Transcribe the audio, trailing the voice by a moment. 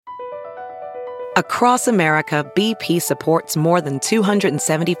Across America, BP supports more than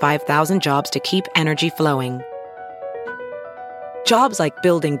 275,000 jobs to keep energy flowing. Jobs like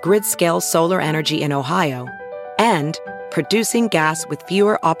building grid-scale solar energy in Ohio and producing gas with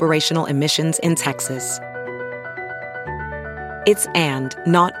fewer operational emissions in Texas. It's and,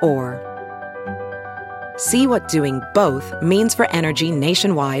 not or. See what doing both means for energy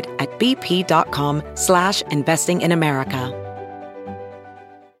nationwide at bp.com/investing in America.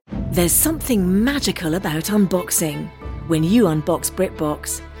 There's something magical about unboxing. When you unbox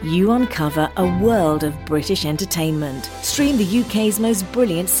BritBox, you uncover a world of British entertainment. Stream the UK's most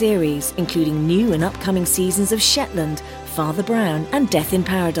brilliant series, including new and upcoming seasons of Shetland, Father Brown and Death in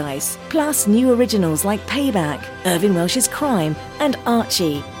Paradise. Plus new originals like Payback, Irving Welsh's Crime and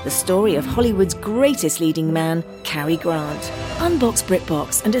Archie, the story of Hollywood's greatest leading man, Cary Grant. Unbox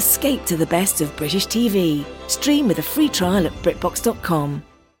BritBox and escape to the best of British TV. Stream with a free trial at BritBox.com.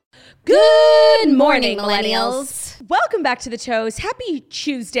 Good morning, millennials. Welcome back to the Toast. Happy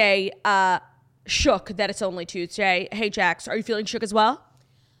Tuesday. Shook that it's only Tuesday. Hey, Jax, are you feeling shook as well?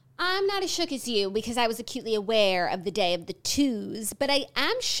 I'm not as shook as you because I was acutely aware of the day of the twos, but I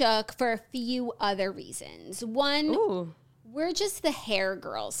am shook for a few other reasons. One, we're just the hair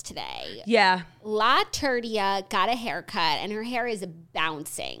girls today. Yeah. La Turdia got a haircut and her hair is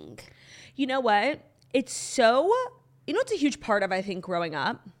bouncing. You know what? It's a huge part of, I think, growing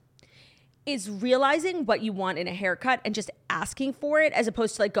up is realizing what you want in a haircut and just asking for it as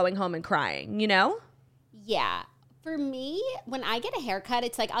opposed to like going home and crying, you know? Yeah. For me, when I get a haircut,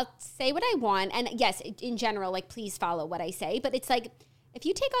 it's like I'll say what I want. And yes, in general, like please follow what I say. But it's like if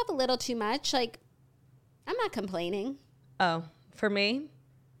you take off a little too much, like I'm not complaining. Oh, for me,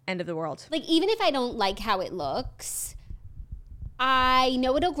 end of the world. Like even if I don't like how it looks, I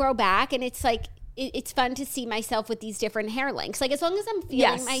know it'll grow back. And it's like it's fun to see myself with these different hair lengths. Like as long as I'm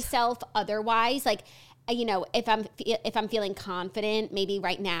feeling myself otherwise, like, you know, if I'm feeling confident, maybe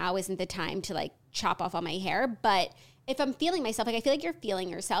right now isn't the time to like chop off all my hair. But if I'm feeling myself, like I feel like you're feeling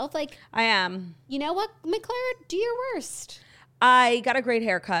yourself. Like I am. You know what, McClure? Do your worst. I got a great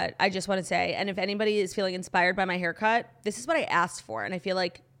haircut, I just want to say. And if anybody is feeling inspired by my haircut, this is what I asked for. And I feel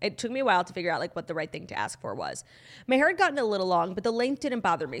like it took me a while to figure out like what the right thing to ask for was. My hair had gotten a little long, but the length didn't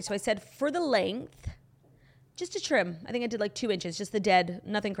bother me. So I said for the length, just a trim. I think I did like 2 inches, just the dead,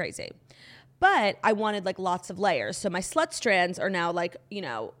 nothing crazy. But I wanted like lots of layers. So my slut strands are now like, you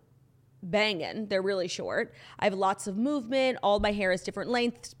know, banging. They're really short. I have lots of movement. All my hair is different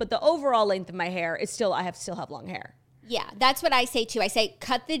lengths, but the overall length of my hair is still have long hair. Yeah, that's what I say too. I say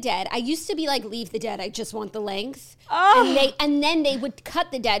cut the dead. I used to be like leave the dead. I just want the length. Oh. And then they would cut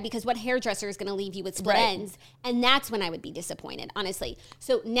the dead because what hairdresser is going to leave you with split ends? And that's when I would be disappointed, honestly.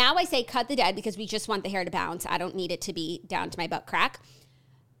 So now I say cut the dead because we just want the hair to bounce. I don't need it to be down to my butt crack.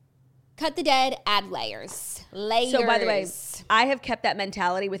 Cut the dead, add layers. So by the way, I have kept that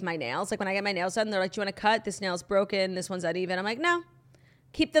mentality with my nails. Like when I get my nails done, they're like, do you want to cut? This nail's broken. This one's uneven. I'm like, no,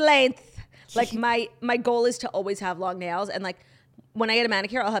 keep the length. Like my goal is to always have long nails. And like when I get a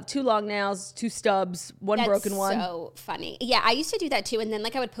manicure, I'll have 2 long nails, 2 stubs, one broken one. That's so funny. Yeah, I used to do that too. And then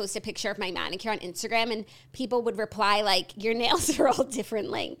like I would post a picture of my manicure on Instagram and people would reply like, your nails are all different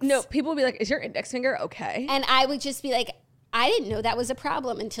lengths. No, people would be like, is your index finger okay? And I would just be like, I didn't know that was a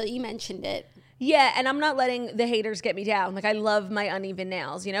problem until you mentioned it. Yeah, and I'm not letting the haters get me down. Like I love my uneven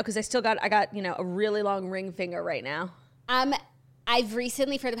nails, you know, because I got, you know, a really long ring finger right now. I've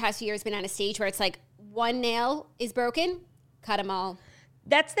recently, for the past few years, been on a stage where it's like one nail is broken, cut them all.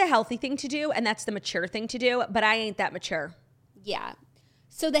 That's the healthy thing to do, and that's the mature thing to do, but I ain't that mature. Yeah.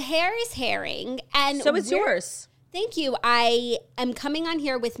 So the hair is hairing. And so is yours. Thank you. I am coming on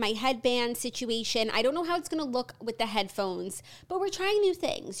here with my headband situation. I don't know how it's going to look with the headphones, but we're trying new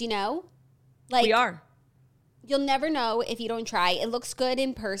things, you know? Like we are. You'll never know if you don't try. It looks good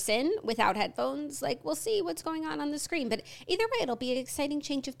in person without headphones. Like, we'll see what's going on the screen. But either way, it'll be an exciting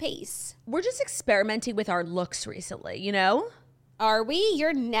change of pace. We're just experimenting with our looks recently, you know? Are we?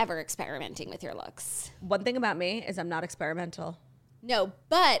 You're never experimenting with your looks. One thing about me is I'm not experimental. No,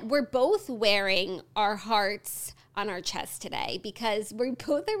 but we're both wearing our hearts on our chest today because we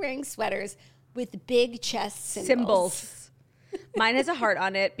both are wearing sweaters with big chest symbols. Mine has a heart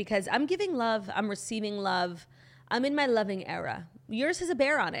on it because I'm giving love. I'm receiving love. I'm in my loving era. Yours has a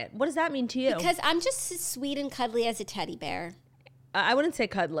bear on it. What does that mean to you? Because I'm just as sweet and cuddly as a teddy bear. I wouldn't say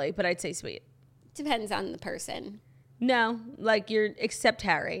cuddly, but I'd say sweet. Depends on the person. No, like you're, except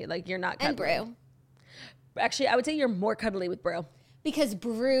Harry, like you're not cuddly. And Brew. Actually, I would say you're more cuddly with Brew. Because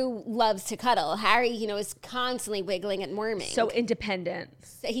Brew loves to cuddle. Harry, you know, is constantly wiggling and worming. So independent.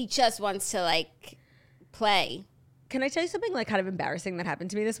 So he just wants to, like, play. Can I tell you something like kind of embarrassing that happened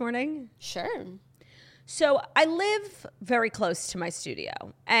to me this morning? Sure. So I live very close to my studio.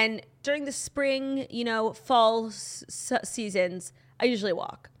 And during the spring, fall seasons, I usually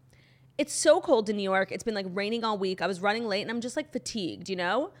walk. It's so cold in New York. It's been like raining all week. I was running late and I'm just like fatigued,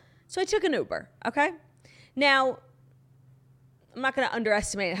 So I took an Uber, okay? Now, I'm not going to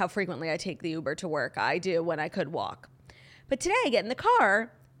underestimate how frequently I take the Uber to work. I do when I could walk. But today I get in the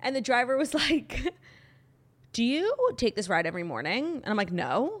car and the driver was like, do you take this ride every morning? And I'm like,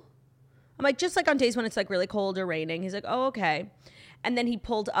 no. I'm like, just like on days when it's like really cold or raining. He's like, oh, okay. And then he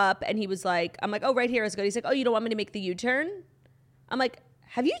pulled up and he was like, I'm like, oh, right here is good. He's like, oh, you don't want me to make the U-turn? I'm like,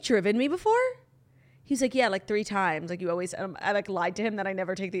 have you driven me before? He's like, yeah, like 3 times. Like you always, I like lied to him that I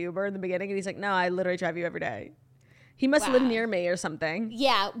never take the Uber in the beginning. And he's like, no, I literally drive you every day. He must live near me or something.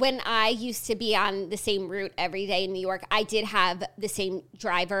 Yeah, when I used to be on the same route every day in New York, I did have the same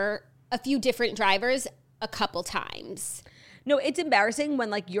driver, a few different drivers, a couple times. No, it's embarrassing when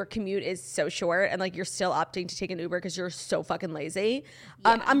like your commute is so short and like you're still opting to take an Uber because you're so fucking lazy.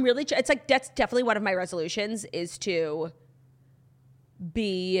 Yeah. I'm really, it's like that's definitely one of my resolutions is to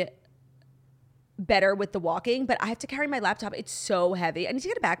be better with the walking, but I have to carry my laptop. It's so heavy. I need to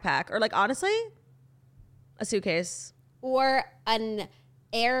get a backpack or like honestly, a suitcase. Or an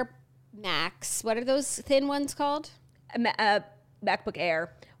Air Max. What are those thin ones called? A MacBook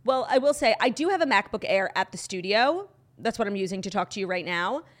Air. Well, I will say I do have a MacBook Air at the studio. That's what I'm using to talk to you right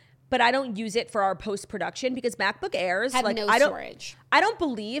now. But I don't use it for our post-production because MacBook Airs have like no storage. I don't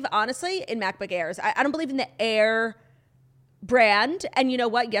believe, honestly, in MacBook Airs. I don't believe in the Air brand. And you know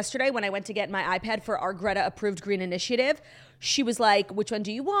what? Yesterday when I went to get my iPad for our Greta approved green initiative, she was like, which one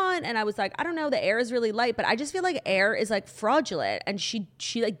do you want? And I was like, I don't know. The Air is really light, but I just feel like Air is like fraudulent. And she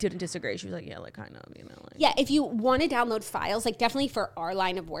like didn't disagree. She was like, yeah, like kind of, like. Yeah, if you want to download files, like definitely for our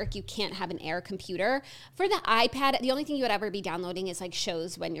line of work, you can't have an Air computer. For the iPad, the only thing you would ever be downloading is like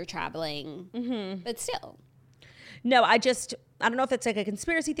shows when you're traveling. Mm-hmm. But still. No, I don't know if it's like a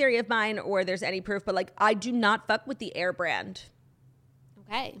conspiracy theory of mine or there's any proof, but like I do not fuck with the Air brand.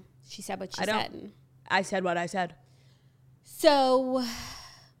 Okay. She said what she said. I said what I said. So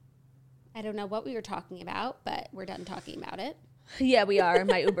I don't know what we were talking about, but we're done talking about it. Yeah, we are.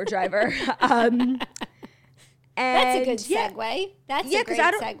 My Uber driver. And that's a good segue. That's a great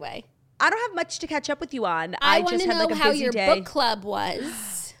segue. I don't have much to catch up with you on. I just had like a busy day. How your book club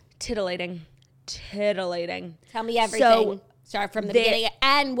was. Titillating. Tell me everything. So start from the beginning.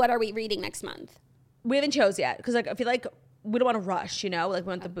 And what are we reading next month? We haven't chose yet because like I feel like we don't want to rush. Like we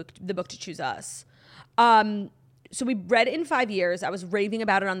want the book to choose us. So we read it in 5 years. I was raving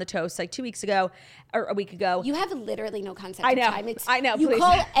about it on the Toast like 2 weeks ago or a week ago. You have literally no concept of time. I know. You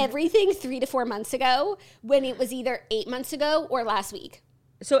call everything 3 to 4 months ago when it was either 8 months ago or last week.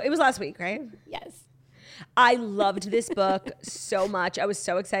 So it was last week, right? Yes. I loved this book so much. I was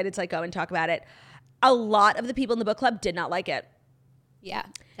so excited to like go and talk about it. A lot of the people in the book club did not like it. Yeah,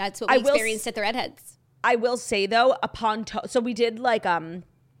 that's what we experienced at the Redheads. I will say though, so we did like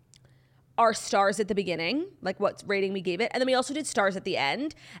our stars at the beginning, like what rating we gave it, and then we also did stars at the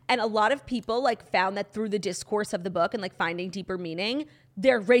end. And a lot of people like found that through the discourse of the book and like finding deeper meaning,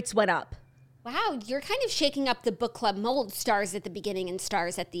 their rates went up. Wow, you're kind of shaking up the book club mold, stars at the beginning and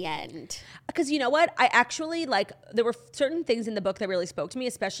stars at the end. Because you know what? I actually like, there were certain things in the book that really spoke to me,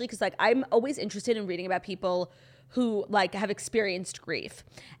 especially because like I'm always interested in reading about people who like have experienced grief.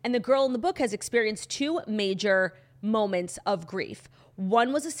 And the girl in the book has experienced 2 major moments of grief.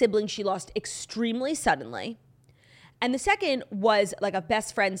 One was a sibling she lost extremely suddenly. And the second was like a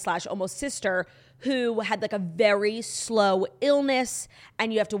best friend / almost sister who had like a very slow illness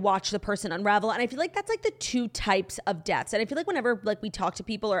and you have to watch the person unravel. And I feel like that's like the 2 types of deaths. And I feel like whenever like we talk to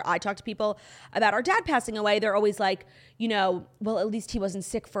people or I talk to people about our dad passing away, they're always like, well, at least he wasn't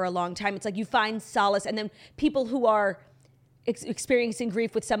sick for a long time. It's like you find solace. And then people who are experiencing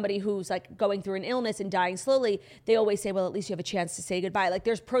grief with somebody who's like going through an illness and dying slowly, they always say, well, at least you have a chance to say goodbye. Like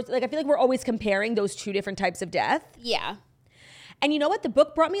there's pros, like I feel like we're always comparing those 2 different types of death. Yeah. And you know what? The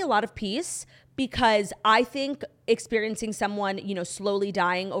book brought me a lot of peace because I think experiencing someone, slowly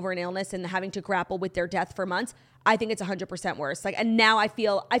dying over an illness and having to grapple with their death for months, I think it's 100% worse. Like, and now I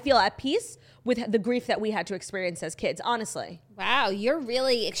feel at peace with the grief that we had to experience as kids, honestly. Wow. You're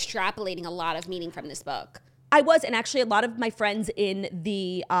really extrapolating a lot of meaning from this book. I was, and actually a lot of my friends in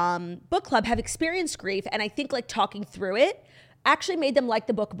the book club have experienced grief, and I think like talking through it actually made them like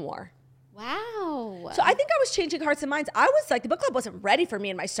the book more. Wow. So I think I was changing hearts and minds. I was like, the book club wasn't ready for me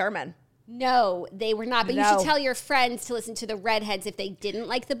and my sermon. No, they were not. But No. You should tell your friends to listen to the Redheads if they didn't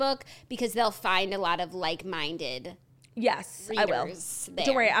like the book because they'll find a lot of like-minded Yes, I will. There.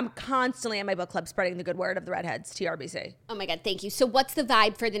 Don't worry, I'm constantly at my book club spreading the good word of the redheads, TRBC. Oh my God, thank you. So what's the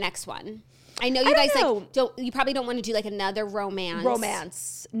vibe for the next one? I know you guys you probably don't want to do like another romance.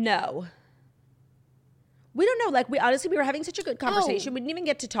 Romance, no. We don't know. Like, we were having such a good conversation. We didn't even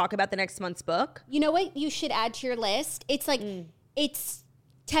get to talk about the next month's book. You know what you should add to your list? It's like, it's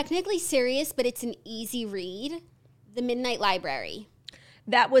technically serious, but it's an easy read. The Midnight Library.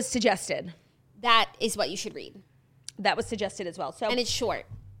 That was suggested. That is what you should read. That was suggested as well. So, and it's short.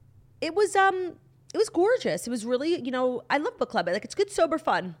 It was gorgeous. It was really, I love book club. Like, it's good, sober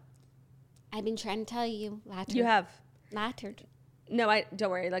fun. I've been trying to tell you. Lattered. You have. Lattered. No, don't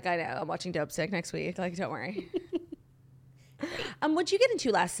worry. Like, I know. I'm watching Dope Sick next week. Like, don't worry. What'd you get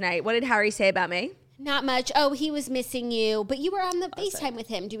into last night? What did Harry say about me? Not much. Oh, he was missing you. But you were on the FaceTime with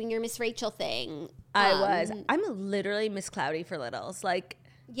him doing your Miss Rachel thing. I was. I'm literally Miss Cloudy for littles. Like,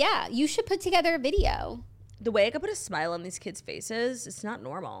 yeah, you should put together a video. The way I could put a smile on these kids' faces, it's not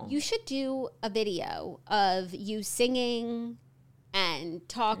normal. You should do a video of you singing and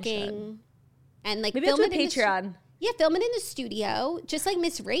talking and like maybe film I'll do it a Patreon. Yeah, film it in the studio, just like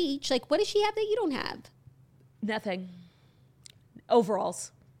Miss Rach. Like, what does she have that you don't have? Nothing.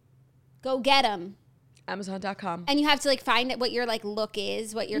 Overalls. Go get them. Amazon.com. And you have to like find what your like look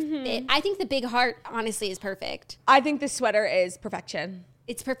is, what your fit. I think the big heart honestly is perfect. I think this sweater is perfection.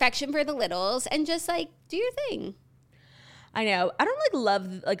 It's perfection for the littles, and just like do your thing. I know. I don't like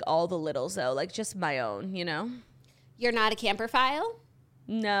love like all the littles though, like just my own, You're not a camper file?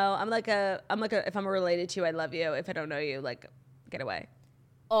 No, I'm like a if I'm related to you, I love you. If I don't know you, like get away.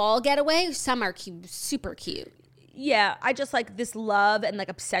 All get away? Some are cute, super cute. Yeah, I just like this love and like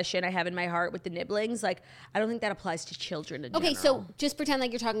obsession I have in my heart with the nibblings. Like, I don't think that applies to children in general. So just pretend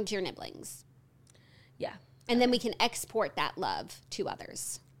like you're talking to your nibblings. Yeah. And then we can export that love to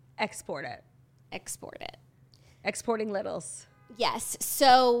others. Export it. Export it. Exporting littles. Yes.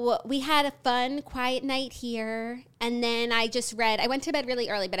 So we had a fun, quiet night here. And then I went to bed really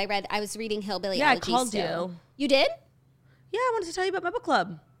early, but I was reading Hillbilly Yeah, Elegy I called still. you. You did? Yeah, I wanted to tell you about my book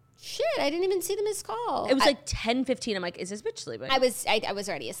club. Shit, I didn't even see the missed call. It was like 10:15. I'm like, is this bitch sleeping? I was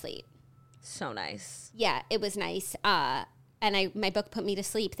already asleep. So nice. Yeah, it was nice. And my book put me to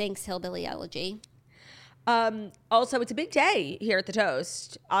sleep. Thanks, Hillbilly Elegy. Also, it's a big day here at the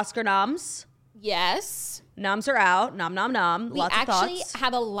Toast. Oscar noms. Yes. Noms are out. Nom, nom, nom. Lots of thoughts. We actually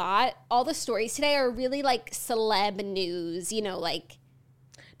have a lot. All the stories today are really like celeb news, like.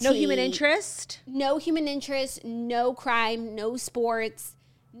 No human interest? No human interest, no crime, no sports,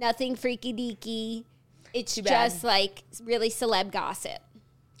 nothing freaky deaky. It's just like really celeb gossip.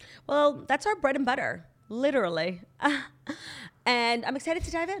 Well, that's our bread and butter, literally. And I'm excited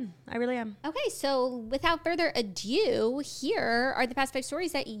to dive in. I really am. Okay, so without further ado, here are the past 5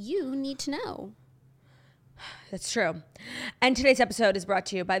 stories that you need to know. That's true. And today's episode is brought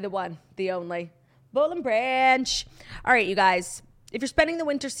to you by the one, the only, Boll and Branch. All right, you guys. If you're spending the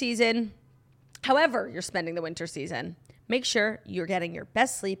winter season, however you're spending the winter season, make sure you're getting your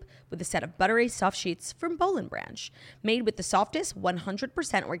best sleep with a set of buttery soft sheets from Boll and Branch. Made with the softest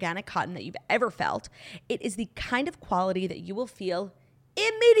 100% organic cotton that you've ever felt, it is the kind of quality that you will feel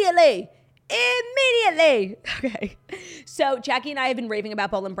immediately. Okay. So Jackie and I have been raving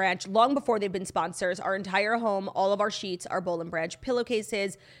about Boll and Branch long before they've been sponsors. Our entire home, all of our sheets are Boll and Branch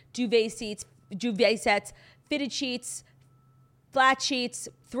pillowcases, duvet sets, fitted sheets, flat sheets,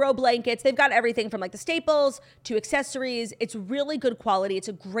 throw blankets. They've got everything from like the staples to accessories. It's really good quality. It's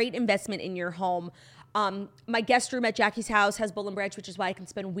a great investment in your home. My guest room at Jackie's house has Boll and Branch, which is why I can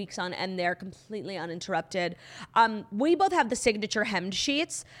spend weeks on end there completely uninterrupted. We both have the signature hemmed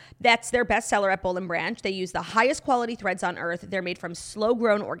sheets. That's their best seller at Boll and Branch. They use the highest quality threads on earth. They're made from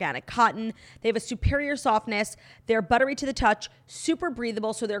slow-grown organic cotton. They have a superior softness. They're buttery to the touch, super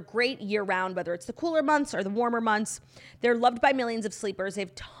breathable, so they're great year-round, whether it's the cooler months or the warmer months. They're loved by millions of sleepers. They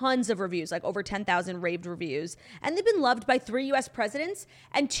have tons of reviews, like over 10,000 raved reviews. And they've been loved by 3 U.S. presidents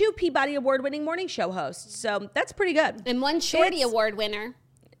and 2 Peabody Award-winning morning show hosts. So that's pretty good. And 1 Shorty Award winner.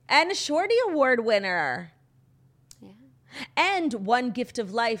 And a Shorty Award winner. Yeah. And 1 Gift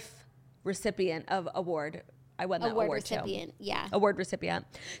of Life recipient of award. I won that award recipient, too. Yeah. Award recipient.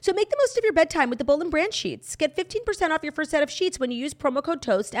 So make the most of your bedtime with the Boll and Branch sheets. Get 15% off your first set of sheets when you use promo code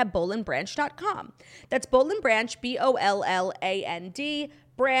TOAST at bollandbranch.com. That's Boll and Branch, BOLLAND,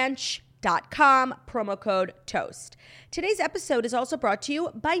 branch.com, promo code TOAST. Today's episode is also brought to you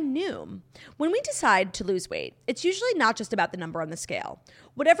by Noom. When we decide to lose weight, it's usually not just about the number on the scale.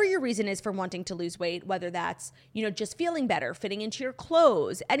 Whatever your reason is for wanting to lose weight, whether that's, just feeling better, fitting into your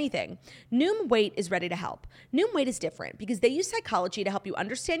clothes, anything, Noom Weight is ready to help. Noom Weight is different because they use psychology to help you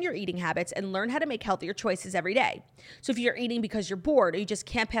understand your eating habits and learn how to make healthier choices every day. So if you're eating because you're bored or you just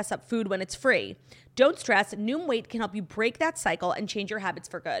can't pass up food when it's free, don't stress. Noom Weight can help you break that cycle and change your habits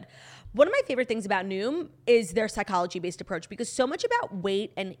for good. One of my favorite things about Noom is their psychology-based approach, because so much about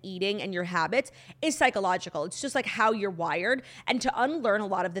weight and eating and your habits is psychological. It's just like how you're wired, and to unlearn a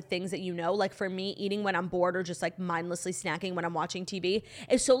lot of the things that like for me, eating when I'm bored or just like mindlessly snacking when I'm watching TV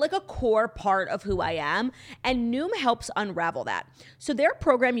is so like a core part of who I am, and Noom helps unravel that. So their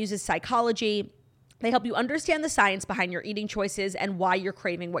program uses psychology. They help you understand the science behind your eating choices and why you're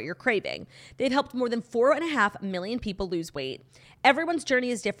craving what you're craving. They've helped more than 4.5 million people lose weight. Everyone's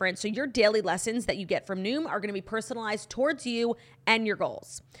journey is different, so your daily lessons that you get from Noom are going to be personalized towards you and your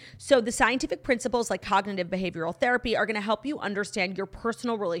goals. So the scientific principles like cognitive behavioral therapy are going to help you understand your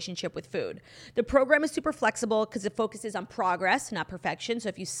personal relationship with food. The program is super flexible because it focuses on progress, not perfection. So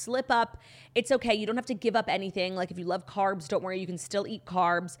if you slip up, it's okay. You don't have to give up anything. Like if you love carbs, don't worry, you can still eat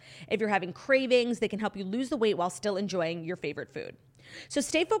carbs. If you're having cravings, they can help you lose the weight while still enjoying your favorite food. So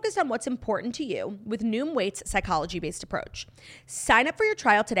stay focused on what's important to you with Noom Weight's psychology-based approach. Sign up for your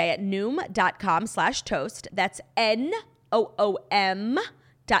trial today at Noom.com/toast. That's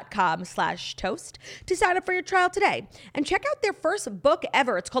NOOM.com/toast to sign up for your trial today. And check out their first book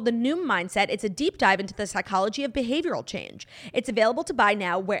ever. It's called The Noom Mindset. It's a deep dive into the psychology of behavioral change. It's available to buy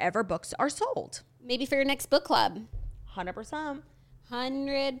now wherever books are sold. Maybe for your next book club. 100%.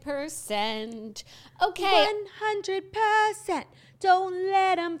 100%. Okay. 100%. Don't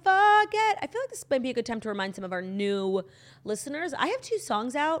let them forget. I feel like this might be a good time to remind some of our new listeners. I have 2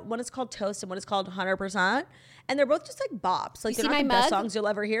 songs out. One is called Toast and one is called 100%. And they're both just like bops. Like, they're not the best songs you'll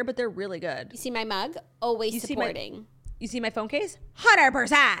ever hear, but they're really good. You see my mug? Always supporting. You see my phone case?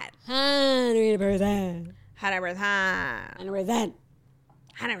 100%. 100%. 100%.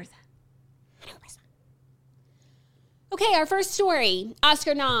 100%. 100%. Okay, our first story,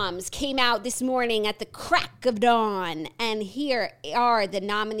 Oscar noms, came out this morning at the crack of dawn. And here are the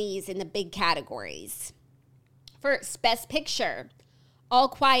nominees in the big categories. First, Best Picture, All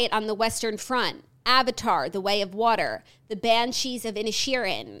Quiet on the Western Front, Avatar, The Way of Water, The Banshees of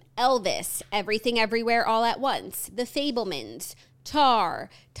Inisherin, Elvis, Everything Everywhere All at Once, The Fabelmans, Tar,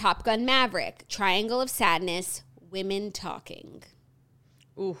 Top Gun Maverick, Triangle of Sadness, Women Talking.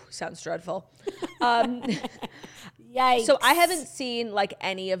 Ooh, sounds dreadful. Yikes. So I haven't seen like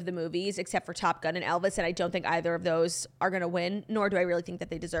any of the movies except for Top Gun and Elvis, and I don't think either of those are going to win, nor do I really think that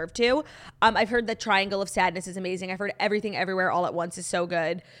they deserve to. I've heard that Triangle of Sadness is amazing. I've heard Everything Everywhere All at Once is so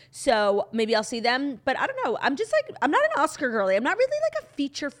good. So maybe I'll see them, but I don't know. I'm just like, I'm not an Oscar girly. I'm not really like a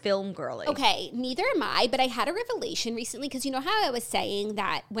feature film girly. Okay, neither am I, but I had a revelation recently, because you know how I was saying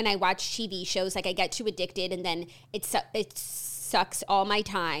that when I watch TV shows, like I get too addicted and then it's sucks all my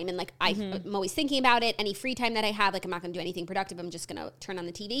time, and like I'm always thinking about it. Any free time that I have, like I'm not gonna do anything productive, I'm just gonna turn on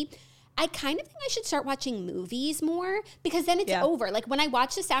the TV. I kind of think I should start watching movies more, because then it's over. Like when I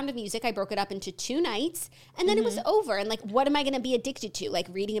watched The Sound of Music, I broke it up into 2 nights and then it was over. And like, what am I gonna be addicted to? Like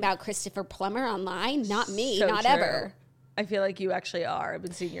reading about Christopher Plummer online? Not me, so not true. ever. I feel like you actually are. I've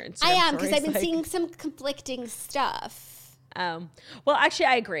been seeing your Instagram I am, because stories, I've been seeing some conflicting stuff. Well, actually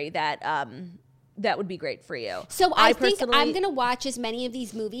I agree that that would be great for you. So I think I'm going to watch as many of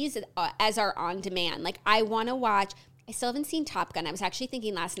these movies as are on demand. Like I want to watch, I still haven't seen Top Gun. I was actually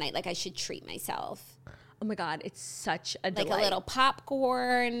thinking last night, like I should treat myself. Oh my God, it's such a delight. Like a little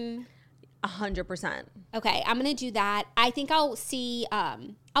popcorn. 100%. Okay, I'm going to do that. I think I'll see,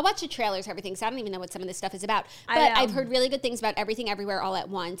 I'll watch the trailers, everything, so I don't even know what some of this stuff is about. But I've heard really good things about Everything Everywhere All at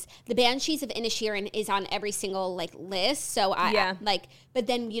Once. The Banshees of Inisherin is on every single like list. So I like, but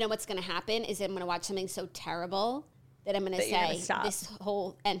then you know what's going to happen is I'm going to watch something so terrible that I'm going to say this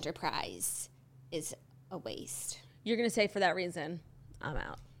whole enterprise is a waste. You're going to say for that reason, I'm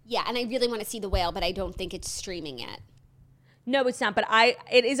out. Yeah, and I really want to see The Whale, but I don't think it's streaming yet. No, it's not, but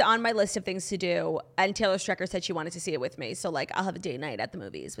it is on my list of things to do, and Taylor Strecker said she wanted to see it with me, so like I'll have a date night at the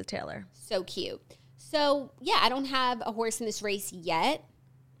movies with Taylor. So cute. So yeah, I don't have a horse in this race yet.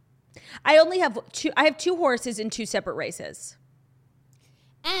 I only have 2. I have 2 horses in 2 separate races.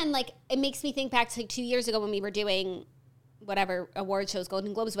 And like it makes me think back to like 2 years ago when we were doing whatever award shows,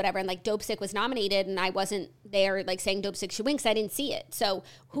 Golden Globes, whatever, and like Dope Sick was nominated, and I wasn't there like saying Dope Sick should win because I didn't see it. So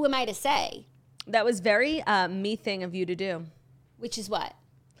who am I to say? That was very me thing of you to do. Which is what?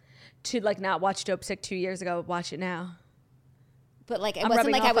 To like not watch Dope Sick 2 years ago, watch it now. But like it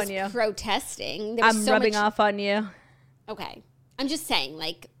wasn't like I was protesting. There was I'm rubbing off on you. Okay. I'm just saying,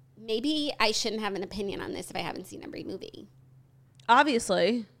 like, maybe I shouldn't have an opinion on this if I haven't seen every movie.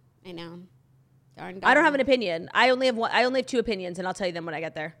 Obviously. I know. Darn. I don't have an opinion. I only have 2 opinions, and I'll tell you them when I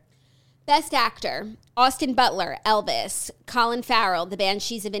get there. Best Actor: Austin Butler, Elvis; Colin Farrell, The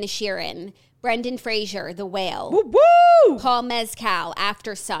Banshees of Inisherin; Brendan Fraser, The Whale; Woo woo! Paul Mescal,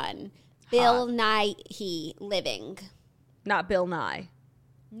 After Sun; Bill Nighy, Living. Not Bill Nye.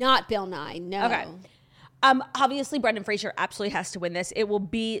 Not Bill Nye, no. Okay. Obviously, Brendan Fraser absolutely has to win this. It will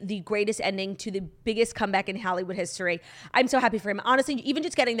be the greatest ending to the biggest comeback in Hollywood history. I'm so happy for him. Honestly, even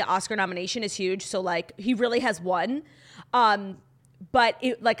just getting the Oscar nomination is huge. So, like, he really has won. But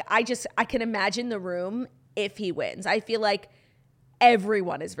I can imagine the room if he wins. I feel like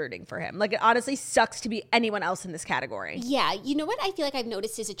everyone is rooting for him. Like, it honestly sucks to be anyone else in this category. Yeah. You know what I feel like I've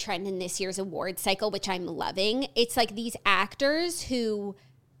noticed is a trend in this year's award cycle, which I'm loving? It's like these actors who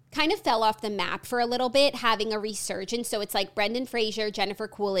kind of fell off the map for a little bit, having a resurgence. So it's like Brendan Fraser, Jennifer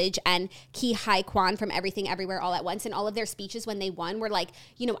Coolidge, and Ki Hai Kwan from Everything Everywhere All at Once. And all of their speeches when they won were like,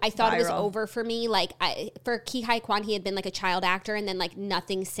 you know, I thought it was over for me. Like, for Ki Hai Kwan, he had been like a child actor and then like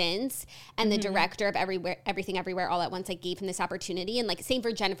nothing since. And the director of Everything Everywhere All at Once like gave him this opportunity. And like same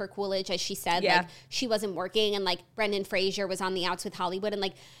for Jennifer Coolidge, as she said, like she wasn't working, and like Brendan Fraser was on the outs with Hollywood. And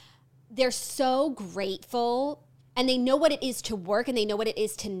like they're so grateful. And they know what it is to work, and they know what it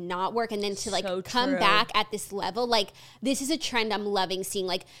is to not work, and then to like come back at this level. Like, this is a trend I'm loving, seeing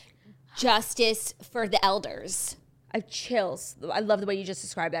like justice for the elders. I have chills. I love the way you just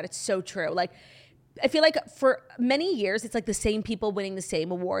described that. It's so true. Like, I feel like for many years, it's like the same people winning the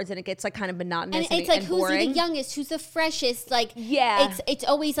same awards, and it gets like kind of monotonous and it's like, and who's boring. the youngest, who's the freshest? Like, yeah, it's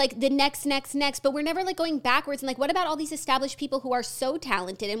always like the next, but we're never like going backwards. And like, what about all these established people who are so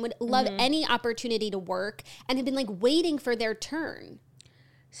talented and would love any opportunity to work and have been like waiting for their turn?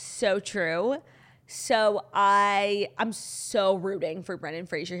 So true. So I'm so rooting for Brendan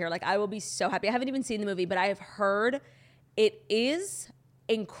Fraser here. Like, I will be so happy. I haven't even seen the movie, but I have heard it is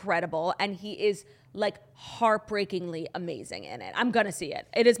incredible, and he is like heartbreakingly amazing in it. I'm gonna see it.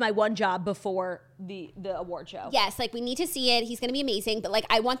 It is my one job before the award show. Yes, like we need to see it. He's gonna be amazing, but like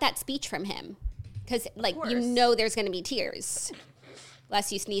I want that speech from him, because like you know there's gonna be tears.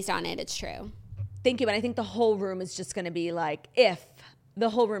 Unless you sneezed on it, it's true. Thank you, but I think the whole room is just gonna be like, if the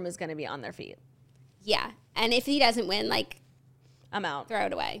whole room is gonna be on their feet. Yeah, and if he doesn't win, like, I'm out. Throw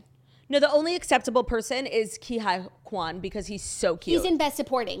it away. No, the only acceptable person is Ki Hai Kwan because he's so cute. He's in Best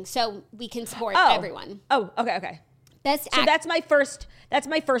Supporting, so we can support everyone. Oh, okay. So that's my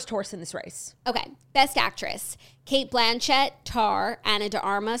first horse in this race. Okay. Best Actress: Kate Blanchett, Tar; Ana de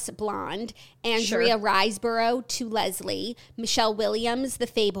Armas, Blonde; Andrea Riseborough, To Leslie; Michelle Williams, The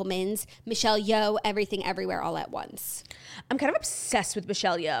Fabelmans; Michelle Yeoh, Everything Everywhere All at Once. I'm kind of obsessed with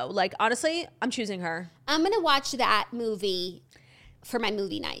Michelle Yeoh. Like, honestly, I'm choosing her. I'm gonna watch that movie for my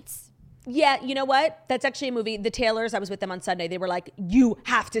movie nights. Yeah, you know what? That's actually a movie. The Taylors, I was with them on Sunday. They were like, you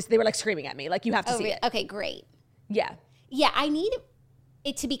have to, they were like screaming at me. Like, you have to see it. Okay, great. Yeah. Yeah, I need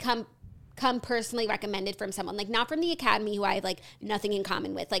it to come personally recommended from someone. Like, not from the Academy, who I have like nothing in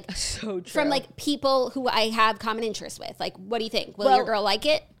common with. Like, so true. From like people who I have common interests with. Like, what do you think? Will your girl like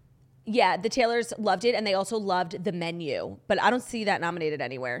it? Yeah, the Taylors loved it, and they also loved The Menu. But I don't see that nominated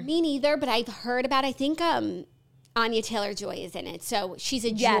anywhere. Me neither, but I've heard about, I think, Anya Taylor-Joy is in it, so she's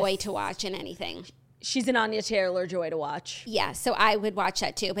a joy to watch in anything. She's an Anya Taylor-Joy to watch. Yeah, so I would watch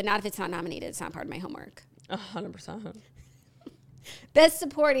that too, but not if it's not nominated. It's not part of my homework. 100%. Best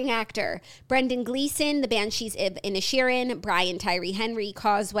Supporting Actor: Brendan Gleeson, The Banshees of Inisherin; Brian Tyree Henry,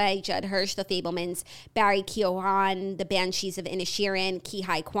 Causeway; Judd Hirsch, The Fabelmans; Barry Keoghan, The Banshees of Inisherin; Ki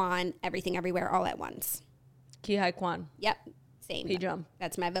Hai Kwan, Everything Everywhere All at Once. Ki Hai Kwan. Yep. Same. P-Jump.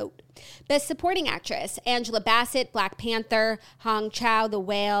 That's my vote. Best Supporting Actress: Angela Bassett, Black Panther; Hong Chow, The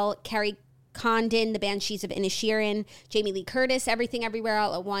Whale; Carrie Condon, The Banshees of Inisherin; Jamie Lee Curtis, Everything Everywhere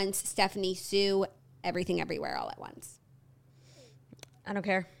All at Once; Stephanie Sue, Everything Everywhere All at Once. I don't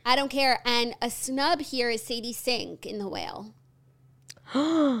care. I don't care. And a snub here is Sadie Sink in The Whale.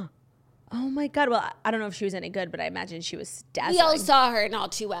 Oh my God. Well, I don't know if she was any good, but I imagine she was dazzling. We all saw her in All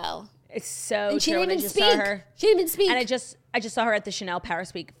Too Well. It's so and she true. didn't And even I just speak. saw her. She didn't even speak. And I just saw her at the Chanel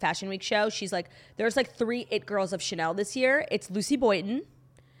Paris Fashion Week show. She's like, there's like 3 it girls of Chanel this year. It's Lucy Boynton,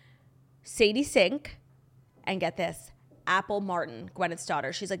 Sadie Sink, and get this, Apple Martin, Gwyneth's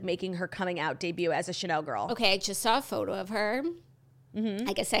daughter. She's like making her coming out debut as a Chanel girl. Okay, I just saw a photo of her. Mm-hmm.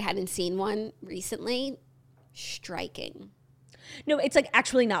 I guess I hadn't seen one recently. Striking. No, it's like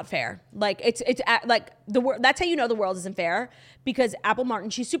actually not fair. Like it's like that's how you know the world isn't fair, because Apple Martin,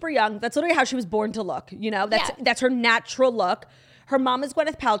 she's super young. That's literally how she was born to look. You know, that's her natural look. Her mom is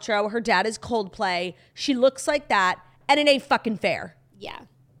Gwyneth Paltrow. Her dad is Coldplay. She looks like that, and it ain't fucking fair. Yeah,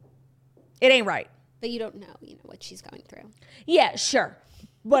 it ain't right. But you don't know, what she's going through. Yeah, sure.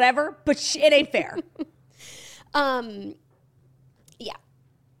 Whatever, but it ain't fair. Yeah.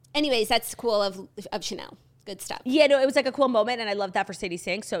 Anyways, that's cool of Chanel. Good stuff. Yeah, no, it was like a cool moment, and I loved that for Sadie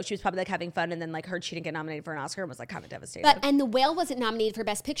Sink. So she was probably like having fun, and then like heard she didn't get nominated for an Oscar and was like kind of devastated. And The Whale wasn't nominated for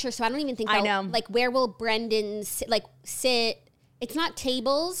Best Picture, so I don't even think I know. Like, where will Brendan sit? It's not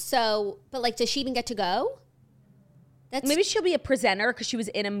tables, but like, does she even get to go? Maybe she'll be a presenter because she was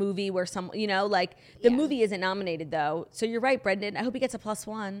in a movie where the movie isn't nominated though. So you're right, Brendan. I hope he gets a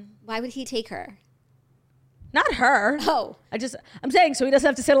 +1. Why would he take her? Not her. Oh. I'm saying so he doesn't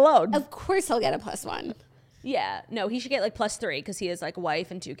have to sit alone. Of course he'll get a +1. Yeah. No, he should get like +3 because he has like a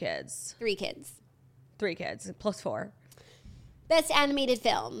wife and 2 kids. 3 kids. 3 kids, +4. Best animated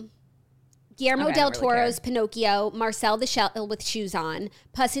film. Guillermo del Toro's Pinocchio, Marcel the Shell with Shoes On,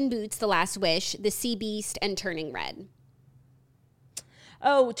 Puss in Boots, The Last Wish, The Sea Beast, and Turning Red.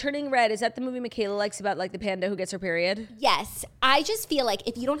 Oh, Turning Red. Is that the movie Michaela likes about like the panda who gets her period? Yes. I just feel like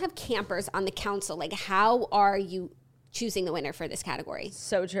if you don't have campers on the council, like how are you choosing the winner for this category?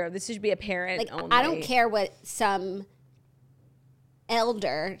 So true. This should be a parent like, only. I don't care what some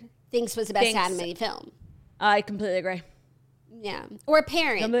elder thinks was the best animated film. I completely agree. Yeah. Or a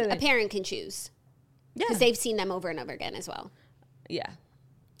parent. Completely. A parent can choose. Yeah. Because they've seen them over and over again as well. Yeah.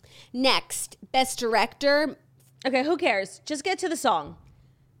 Next, Best Director. Okay, who cares? Just get to the song.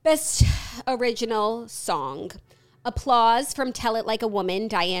 Best Original Song. Applause from Tell It Like a Woman,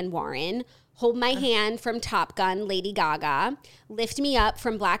 Diane Warren. Hold My Hand from Top Gun, Lady Gaga. Lift Me Up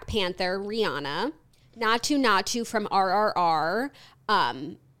from Black Panther, Rihanna. Natu Natu from RRR.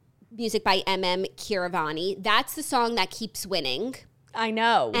 Music by M.M. Keeravani. That's the song that keeps winning. I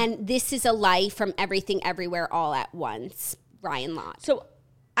know. And This Is a Life from Everything Everywhere All at Once, Ryan Lott. So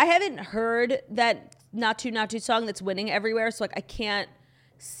I haven't heard that Natu Natu song that's winning everywhere, so like I can't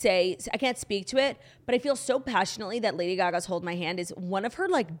speak to it, but I feel so passionately that Lady Gaga's Hold My Hand is one of her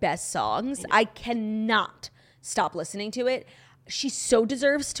like best songs. I cannot stop listening to it. She so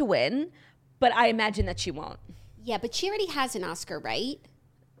deserves to win, but I imagine that she won't. Yeah, but she already has an Oscar, right?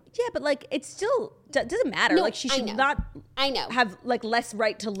 Yeah, but like it still doesn't matter. No, like she should not. I know. Have like less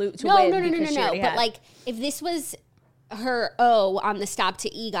right to win. No. But like if this was her on the stop to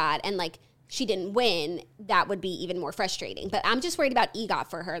EGOT and like she didn't win, that would be even more frustrating. But I'm just worried about EGOT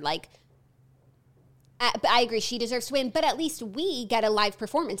for her. Like, I agree, she deserves to win, but at least we get a live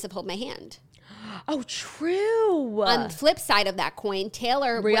performance of Hold My Hand. Oh, true. On the flip side of that coin,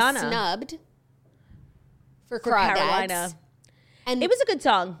 Taylor was snubbed for Carolina. And it was a good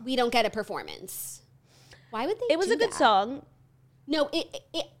song. We don't get a performance. Why would they It was a good song. No,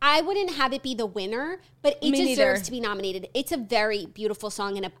 I wouldn't have it be the winner, but it deserves to be nominated. It's a very beautiful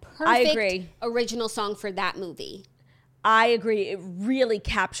song and a perfect original song for that movie. I agree. It really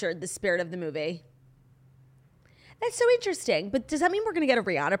captured the spirit of the movie. That's so interesting. But does that mean we're going to get a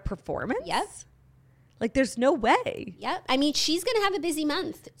Rihanna performance? Yep. Like, there's no way. Yep. I mean, she's going to have a busy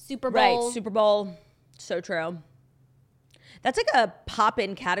month. Super Bowl. Right. Super Bowl. So true. That's like a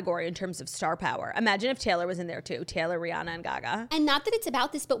pop-in category in terms of star power. Imagine if Taylor was in there too. Taylor, Rihanna, and Gaga. And not that it's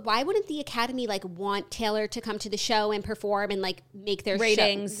about this, but why wouldn't the Academy like want Taylor to come to the show and perform and like make their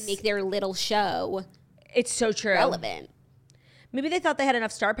ratings, make their little show? It's so true. Relevant. Maybe they thought they had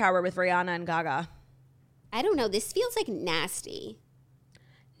enough star power with Rihanna and Gaga. I don't know. This feels like nasty.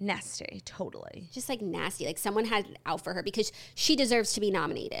 Nasty, totally. Just like nasty. Like someone had it out for her because she deserves to be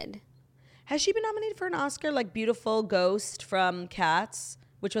nominated. Has she been nominated for an Oscar? Like Beautiful Ghost from Cats,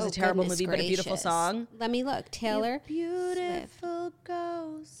 which was a terrible movie, but a beautiful song. Let me look. Taylor Beautiful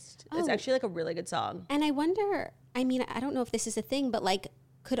Ghost. It's actually like a really good song. And I wonder, I mean, I don't know if this is a thing, but like,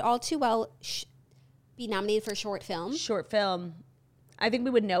 could All Too Well be nominated for short film? Short film. I think we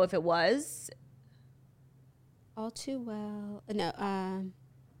would know if it was. All Too Well. No,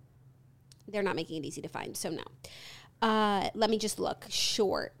 they're not making it easy to find, so no. Let me just look.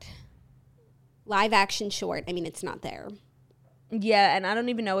 Short. Live action short. I mean, it's not there. Yeah, and I don't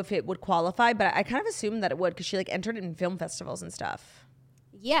even know if it would qualify, but I kind of assumed that it would because she like entered it in film festivals and stuff.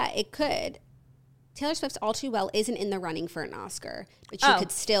 Yeah, it could. Taylor Swift's All Too Well isn't in the running for an Oscar, but she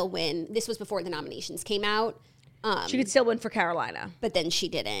could still win. This was before the nominations came out. She could still win for Carolina. But then she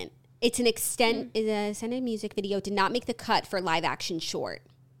didn't. It's an extended music video, did not make the cut for live action short.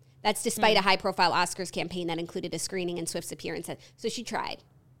 That's despite a high-profile Oscars campaign that included a screening and Swift's appearance. So she tried.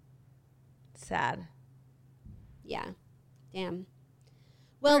 Sad. Yeah. Damn.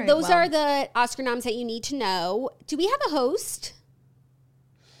 Well, those are the Oscar noms that you need to know. Do we have a host?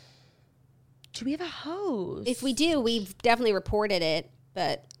 Do we have a host? If we do, we've definitely reported it,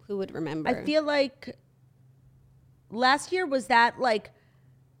 but who would remember? I feel like last year was that like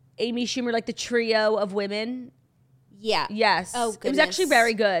Amy Schumer, like the trio of women. Yeah. Yes. Oh, goodness. It was actually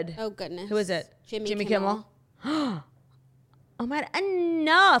very good. Oh, goodness. Who is it? Jimmy Kimmel. Oh my,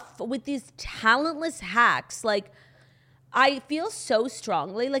 enough with these talentless hacks. Like, I feel so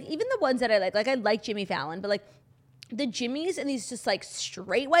strongly, like even the ones that I like Jimmy Fallon, but like the Jimmys and these just like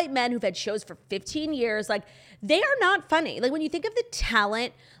straight white men who've had shows for 15 years, like they are not funny. Like when you think of the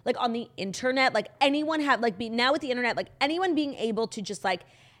talent, like on the internet, like anyone have like now with the internet, like anyone being able to just like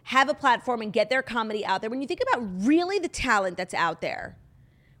have a platform and get their comedy out there. When you think about really the talent that's out there,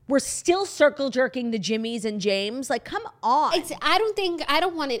 we're still circle jerking the Jimmys and James. Like, come on. I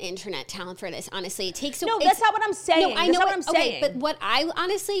don't want an internet talent for this, honestly. It takes No, that's not what I'm saying. No, I know what I'm saying. Okay, but what I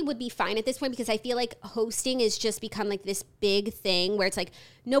honestly would be fine at this point, because I feel like hosting has just become like this big thing where it's like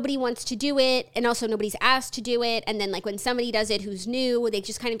nobody wants to do it and also nobody's asked to do it. And then like when somebody does it who's new, they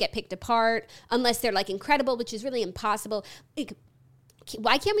just kind of get picked apart unless they're like incredible, which is really impossible. Like,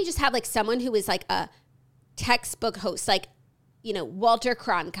 why can't we just have like someone who is like a textbook host, like, you know, Walter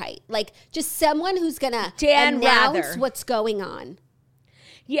Cronkite, like just someone who's gonna announce what's going on.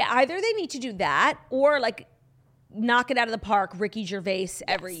 Yeah, either they need to do that or like knock it out of the park, Ricky Gervais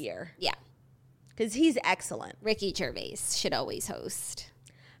every year. Yeah, because he's excellent. Ricky Gervais should always host,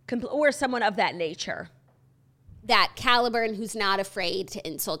 or someone of that nature, that caliber, and who's not afraid to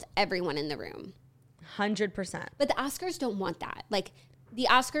insult everyone in the room. 100%. But the Oscars don't want that. Like the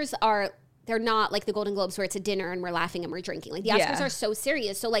Oscars are. They're not like the Golden Globes where it's a dinner and we're laughing and we're drinking. Like the Oscars are so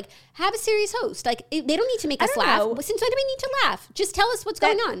serious. So like have a serious host. Like they don't need to make us laugh. Since when do we need to laugh? Just tell us what's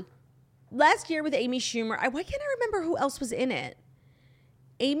going on. Last year with Amy Schumer, why can't I remember who else was in it?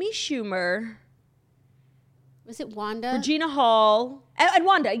 Amy Schumer. Was it Wanda? Regina Hall. And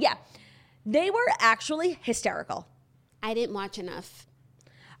Wanda, yeah. They were actually hysterical. I didn't watch enough.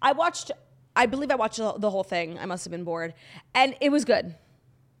 I believe I watched the whole thing. I must have been bored. And it was good.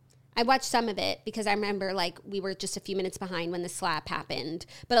 I watched some of it because I remember like we were just a few minutes behind when the slap happened,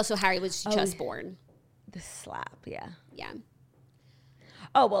 but also Harry was just born. The slap, yeah. Yeah.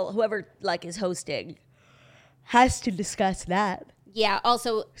 Oh, well, whoever like is hosting has to discuss that. Yeah,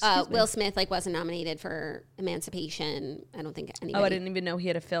 also Will Smith like wasn't nominated for Emancipation. I don't think anybody. Oh, I didn't even know he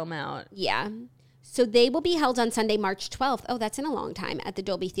had a film out. Yeah. So they will be held on Sunday, March 12th. Oh, that's in a long time, at the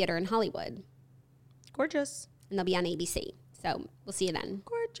Dolby Theater in Hollywood. Gorgeous. And they'll be on ABC. So we'll see you then.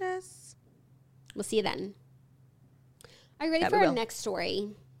 Gorgeous. We'll see you then. Are you ready for our next story?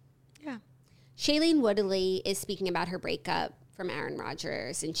 Yeah. Shailene Woodley is speaking about her breakup from Aaron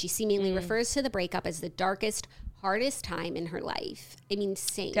Rodgers, and she seemingly refers to the breakup as the darkest, hardest time in her life. I mean,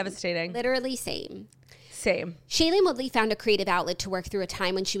 same. Devastating. Literally same. Same. Shailene Woodley found a creative outlet to work through a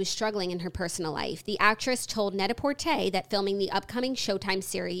time when she was struggling in her personal life. The actress told Net-a-Porter that filming the upcoming Showtime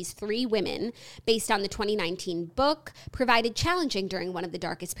series 3 Women, based on the 2019 book, provided challenging during one of the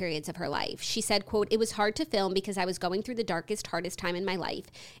darkest periods of her life. She said, quote, "It was hard to film because I was going through the darkest, hardest time in my life.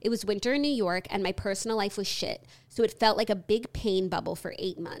 It was winter in New York and my personal life was shit. So it felt like a big pain bubble for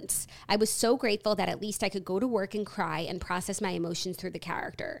 8 months. I was so grateful that at least I could go to work and cry and process my emotions through the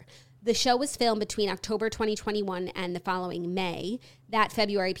character." The show was filmed between October 2021 and the following May. That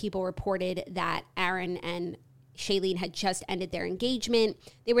February, people reported that Aaron and Shailene had just ended their engagement.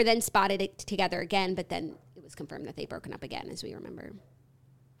 They were then spotted together again, but then it was confirmed that they'd broken up again, as we remember.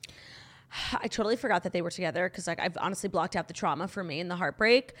 I totally forgot that they were together because like I've honestly blocked out the trauma for me and the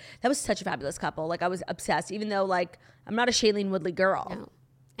heartbreak. That was such a fabulous couple. Like I was obsessed, even though like I'm not a Shailene Woodley girl. No.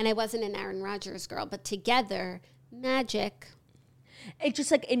 And I wasn't an Aaron Rodgers girl, but together, magic. It just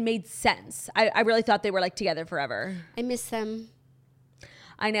like, it made sense. I really thought they were like together forever. I miss them.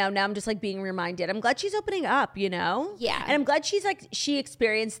 I know. Now I'm just like being reminded. I'm glad she's opening up, you know? Yeah. And I'm glad she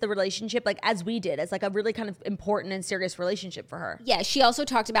experienced the relationship like as we did, as like a really kind of important and serious relationship for her. Yeah. She also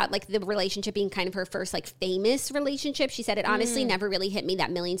talked about like the relationship being kind of her first like famous relationship. She said it honestly never really hit me that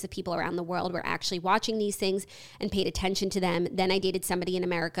millions of people around the world were actually watching these things and paid attention to them. Then I dated somebody in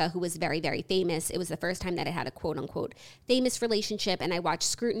America who was very, very famous. It was the first time that I had a quote unquote famous relationship. And I watched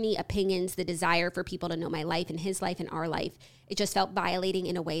scrutiny, opinions, the desire for people to know my life and his life and our life. It just felt violating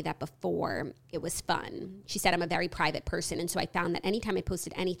in a way that before it was fun. She said, I'm a very private person. And so I found that anytime I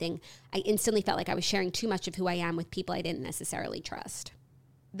posted anything, I instantly felt like I was sharing too much of who I am with people I didn't necessarily trust.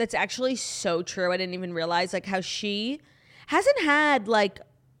 That's actually so true. I didn't even realize like how she hasn't had like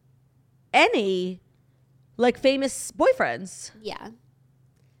any like famous boyfriends. Yeah.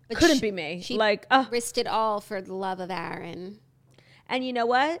 But couldn't be me. She like risked it all for the love of Aaron. And you know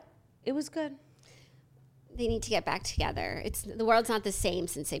what? It was good. They need to get back together. The world's not the same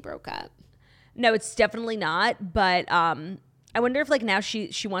since they broke up. No, it's definitely not. But I wonder if like now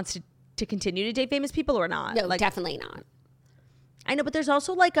she wants to continue to date famous people or not. No, like, definitely not. I know, but there's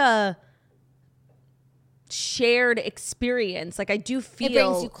also like a shared experience. Like I do feel it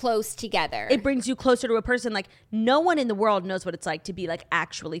brings you close together. It brings you closer to a person. Like no one in the world knows what it's like to be like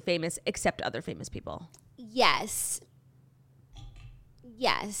actually famous except other famous people. Yes.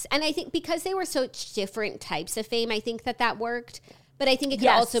 And I think because they were such different types of fame, I think that worked. But I think it could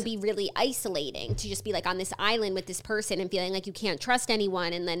also be really isolating to just be like on this island with this person and feeling like you can't trust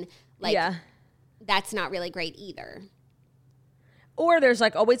anyone. And then like, that's not really great either. Or there's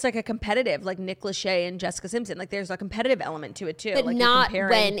like always like a competitive, like Nick Lachey and Jessica Simpson. Like there's a competitive element to it too. But like not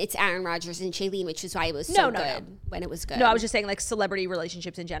when it's Aaron Rodgers and Shailene, which is why it was so good when it was good. No, I was just saying like celebrity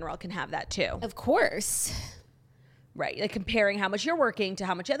relationships in general can have that too. Of course. Right. Like comparing how much you're working to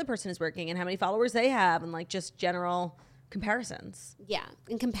how much the other person is working and how many followers they have and like just general comparisons. Yeah.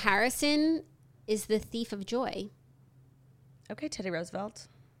 And comparison is the thief of joy. Okay, Teddy Roosevelt.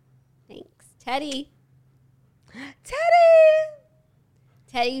 Thanks. Teddy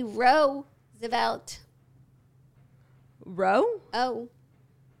Roosevelt. Roe? Oh,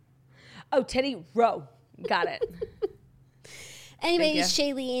 Teddy Roe. Got it. Anyways,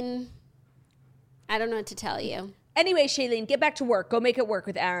 Shailene, I don't know what to tell you. Anyway, Shailene, get back to work. Go make it work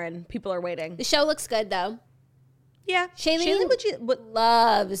with Aaron. People are waiting. The show looks good, though. Yeah. Shailene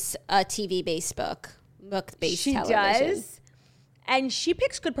loves a TV-based book-based television. She does. And she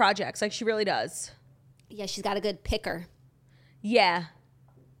picks good projects. Like, she really does. Yeah, she's got a good picker. Yeah.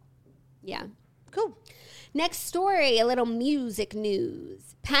 Yeah. Cool. Next story, a little music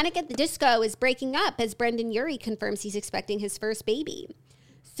news. Panic at the Disco is breaking up as Brendan Urie confirms he's expecting his first baby.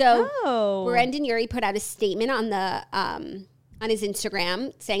 So Brendan Urie put out a statement on his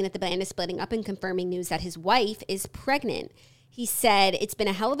Instagram saying that the band is splitting up and confirming news that his wife is pregnant. He said, "It's been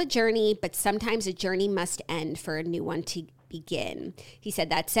a hell of a journey, but sometimes a journey must end for a new one to begin." He said,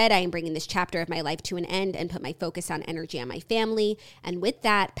 "That said, I am bringing this chapter of my life to an end and put my focus on energy on my family. And with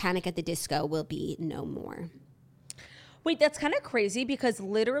that, Panic at the Disco will be no more." Wait, that's kind of crazy because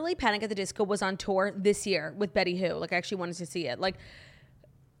literally Panic at the Disco was on tour this year with Betty Who. Like, I actually wanted to see it. Like,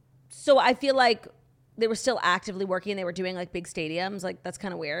 so I feel like they were still actively working. They were doing like big stadiums. Like, that's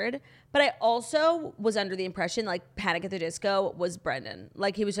kind of weird. But I also was under the impression like Panic at the Disco was Brendan.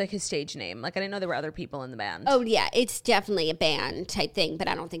 Like, he was like his stage name. Like, I didn't know there were other people in the band. Oh, yeah. It's definitely a band type thing, but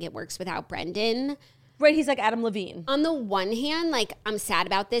I don't think it works without Brendan. Right, he's like Adam Levine. On the one hand, like, I'm sad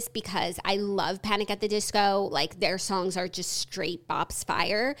about this because I love Panic at the Disco. Like, their songs are just straight bops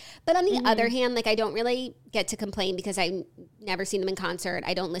fire. But on the other hand, like, I don't really get to complain because I've never seen them in concert.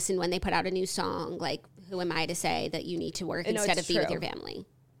 I don't listen when they put out a new song. Like, who am I to say that you need to work instead of be with your family?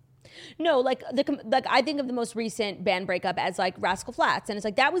 No, like I think of the most recent band breakup as like Rascal Flatts, and it's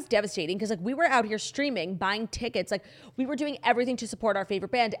like that was devastating because like we were out here streaming, buying tickets, like we were doing everything to support our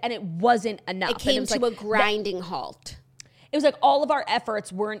favorite band, and it wasn't enough. It came to a grinding halt. It was like all of our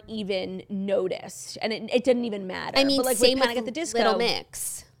efforts weren't even noticed, and it didn't even matter. I mean, but like same with Panic at the Disco, Little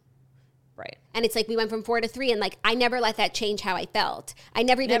Mix. Right. And it's like we went from 4 to 3, and like I never let that change how I felt. I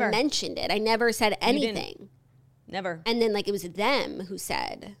never even mentioned it. I never said anything. Never. And then like it was them who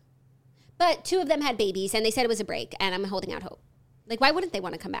said. But 2 of them had babies, and they said it was a break, and I'm holding out hope. Like, why wouldn't they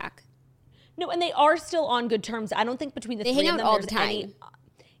want to come back? No, and they are still on good terms. I don't think between the three of them, they hang out all the time.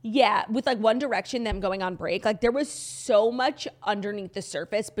 Yeah, with like One Direction, them going on break, like there was so much underneath the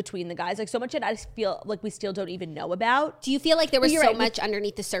surface between the guys, like so much that I feel like we still don't even know about. Do you feel like there was so much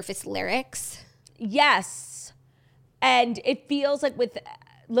underneath the surface lyrics? Yes, and it feels like with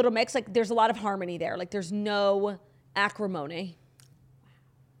Little Mix, like there's a lot of harmony there. Like there's no acrimony.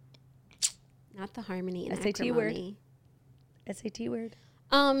 Not the harmony and SAT acrimony. SAT word.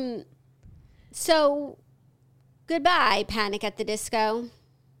 So goodbye, Panic at the Disco.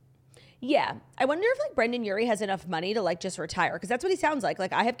 Yeah. I wonder if like Brendan Urie has enough money to like just retire, because that's what he sounds like.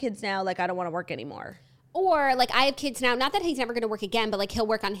 Like, I have kids now, like I don't want to work anymore. Or like I have kids now, not that he's never going to work again, but like he'll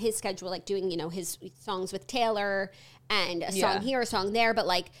work on his schedule, like doing, you know, his songs with Taylor and a song here, a song there. But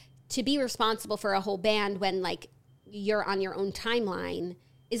like to be responsible for a whole band when like you're on your own timeline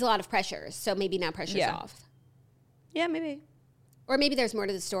is a lot of pressure. So maybe now pressure's off. Yeah, maybe. Or maybe there's more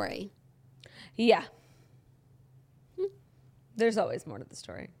to the story. Yeah. There's always more to the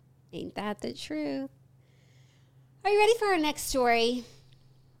story. Ain't that the truth? Are you ready for our next story?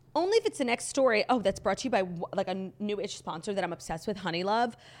 Only if it's the next story. Oh, that's brought to you by like a new-ish sponsor that I'm obsessed with, Honey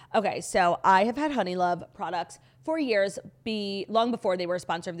Love. Okay, so I have had Honey Love products for years, long before they were a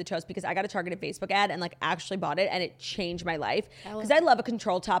sponsor of the shows, because I got a targeted Facebook ad and like actually bought it, and it changed my life. Because I love a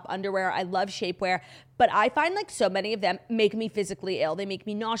control top underwear. I love shapewear, but I find like so many of them make me physically ill. They make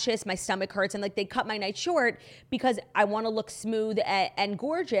me nauseous. My stomach hurts, and like they cut my night short because I want to look smooth and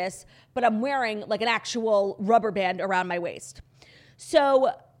gorgeous, but I'm wearing like an actual rubber band around my waist. So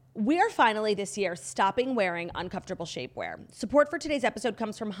we are finally this year stopping wearing uncomfortable shapewear. Support for today's episode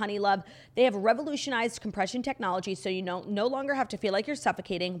comes from Honeylove. They have revolutionized compression technology so you no longer have to feel like you're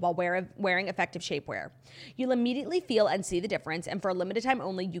suffocating while wearing effective shapewear. You'll immediately feel and see the difference, and for a limited time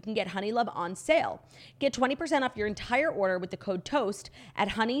only, you can get Honeylove on sale. Get 20% off your entire order with the code TOAST at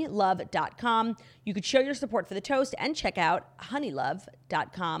honeylove.com. You could show your support for the toast and check out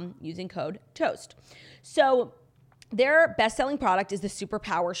honeylove.com using code TOAST. So their best-selling product is the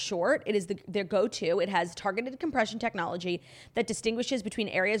Superpower Short. It is their go-to. It has targeted compression technology that distinguishes between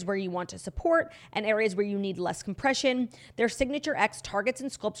areas where you want to support and areas where you need less compression. Their Signature X targets and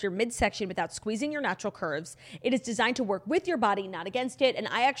sculpts your midsection without squeezing your natural curves. It is designed to work with your body, not against it. And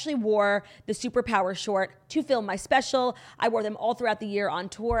I actually wore the Superpower Short to film my special. I wore them all throughout the year on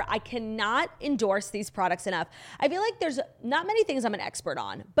tour. I cannot endorse these products enough. I feel like there's not many things I'm an expert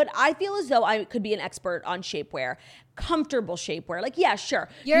on, but I feel as though I could be an expert on shapewear. Comfortable shapewear. Like, yeah, sure.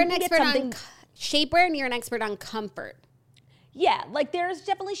 You're an expert on shapewear and you're an expert on comfort. Yeah, like there's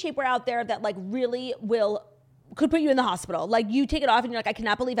definitely shapewear out there that like really could put you in the hospital. Like you take it off and you're like, I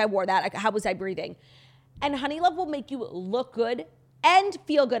cannot believe I wore that. How was I breathing? And Honeylove will make you look good and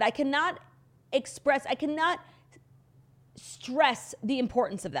feel good. I cannot stress the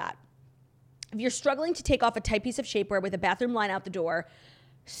importance of that. If you're struggling to take off a tight piece of shapewear with a bathroom line out the door,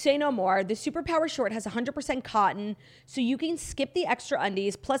 say no more. The Superpower Short has 100% cotton, so you can skip the extra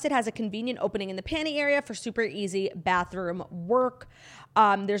undies. Plus, it has a convenient opening in the panty area for super easy bathroom work.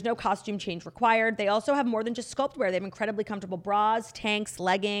 There's no costume change required. They also have more than just sculpt wear. They have incredibly comfortable bras, tanks,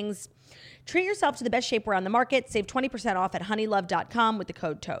 leggings. Treat yourself to the best shapewear on the market. Save 20% off at honeylove.com with the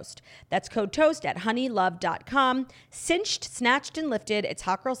code TOAST. That's code TOAST at honeylove.com. Cinched, snatched, and lifted. It's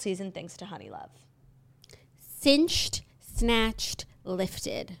hot girl season thanks to Honeylove. Cinched, snatched,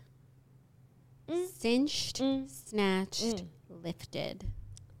 lifted. Cinched, snatched, lifted.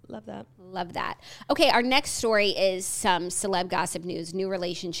 Love that. Love that. Okay, our next story is some celeb gossip news. New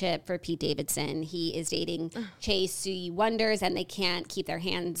relationship for Pete Davidson. He is dating Chase Wonders, and they can't keep their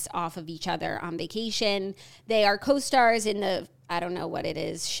hands off of each other on vacation. They are co-stars in the, I don't know what it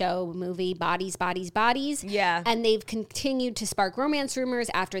is, show, movie, Bodies, Bodies, Bodies. Yeah. And they've continued to spark romance rumors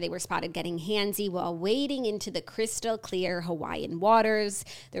after they were spotted getting handsy while wading into the crystal clear Hawaiian waters.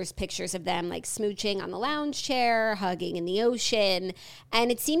 There's pictures of them like smooching on the lounge chair, hugging in the ocean.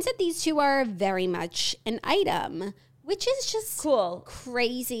 And it seems that these two are very much an item, which is just cool,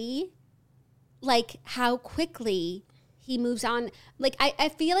 crazy. Like how quickly he moves on. Like I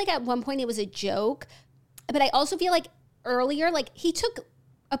feel like at one point it was a joke, but I also feel like earlier, like he took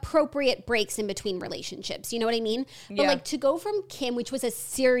appropriate breaks in between relationships. You know what I mean? But like to go from Kim, which was a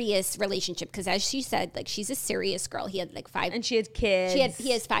serious relationship, because as she said, like she's a serious girl. He had like 5, and she had kids.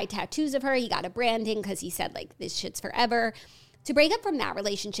 He has 5 tattoos of her. He got a branding because he said like this shit's forever. To break up from that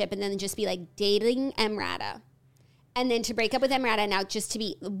relationship and then just be like dating Emrata, and then to break up with Emrata now just to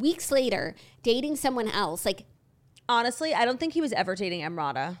be weeks later dating someone else. Like honestly, I don't think he was ever dating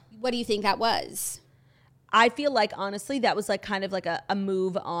Emrata. What do you think that was? I feel like, honestly, that was like kind of like a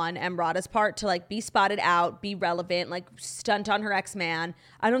move on Emrata's part to like be spotted out, be relevant, like stunt on her ex-man.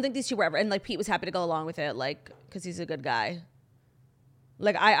 I don't think these two were ever, and like Pete was happy to go along with it, like, because he's a good guy.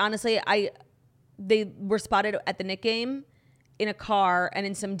 Like they were spotted at the Knick game in a car and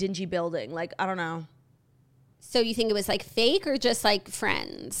in some dingy building. Like, I don't know. So you think it was like fake or just like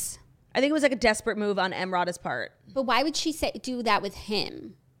friends? I think it was like a desperate move on Emrata's part. But why would she do that with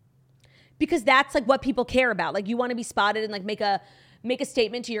him? Because that's like what people care about. Like you want to be spotted and like make a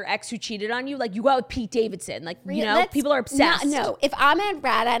statement to your ex who cheated on you. Like you go out with Pete Davidson. Like, you know, people are obsessed. No, if I'm at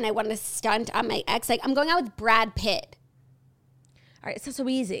Brad and I want to stunt on my ex, like I'm going out with Brad Pitt. All right, it's not so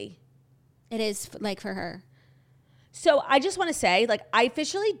easy. It is like for her. So I just want to say, like, I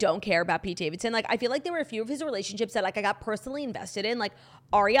officially don't care about Pete Davidson. Like, I feel like there were a few of his relationships that, like, I got personally invested in. Like,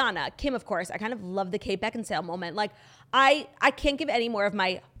 Ariana, Kim, of course. I kind of love the Kate Beckinsale moment. Like, I can't give any more of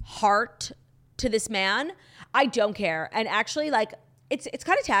my heart to this man. I don't care. And actually, like, it's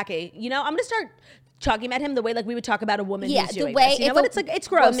kind of tacky. You know, I'm going to start talking about him the way, like, we would talk about a woman who's doing this. You know what? It's like, it's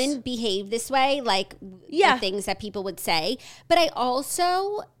gross. Women behave this way, like, the things that people would say. But I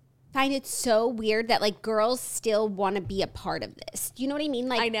also find it so weird that like girls still want to be a part of this. Do you know what I mean?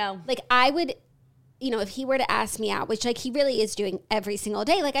 Like, I know. Like I would, you know, if he were to ask me out, which like he really is doing every single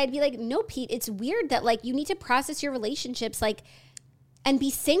day, like I'd be like, no, Pete, it's weird that like you need to process your relationships, like, and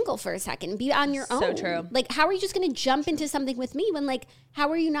be single for a second, be on your own. So true. Like, how are you just going to jump into something with me when like, how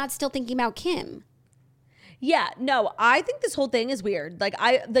are you not still thinking about Kim? Yeah, no, I think this whole thing is weird. Like,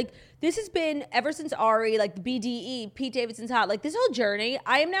 this has been ever since Ari, like the BDE, Pete Davidson's hot, like this whole journey.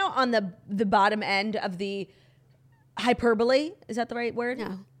 I am now on the bottom end of the hyperbole. Is that the right word?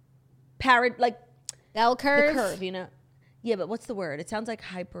 No. Like Bell curve? the curve, you know? Yeah, but what's the word? It sounds like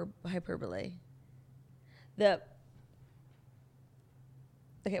hyperbole.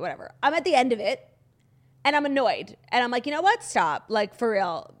 Okay, whatever. I'm at the end of it, and I'm annoyed. And I'm like, you know what? Stop. Like, for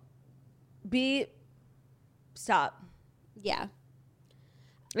real. Stop. Yeah.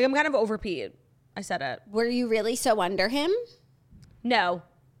 Like, I'm kind of over Pete. I said it. Were you really so under him? No.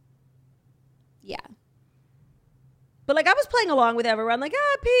 Yeah. But, like, I was playing along with everyone. Like,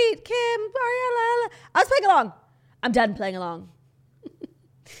 Pete, Kim, Ariella. I was playing along. I'm done playing along.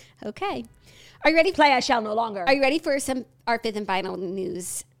 Okay. Are you ready? Play I shall no longer. Are you ready for our fifth and final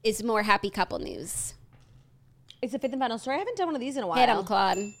news? Is more happy couple news. It's the fifth and final story. I haven't done one of these in a while. Hit 'em,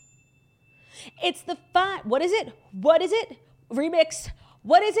 Claude. It's the what is it? What is it? Remix.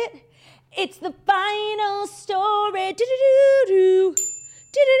 What is it? It's the final story. Do-do-do-do.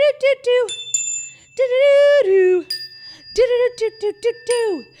 Do-do-do-do-do. Do-do-do-do.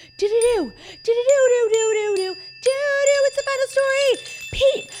 Do-do-do-do-do-do. Do-do-do. Do-do-do-do-do-do. Do-do. It's the final story.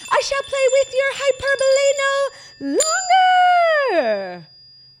 Pete, I shall play with your hyperbole no longer.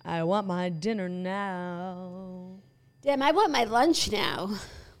 I want my dinner now. Damn, I want my lunch now.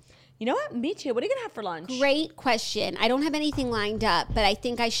 You know what? Me too. What are you going to have for lunch? Great question. I don't have anything lined up, but I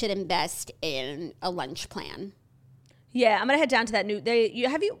think I should invest in a lunch plan. Yeah, I'm going to head down to that new... I've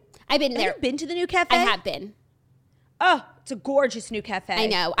been there. Have you been to the new cafe? I have been. Oh, it's a gorgeous new cafe. I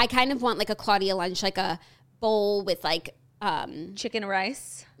know. I kind of want like a Claudia lunch, like a bowl with like... chicken and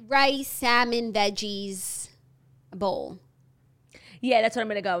rice. Rice, salmon, veggies, a bowl. Yeah, that's what I'm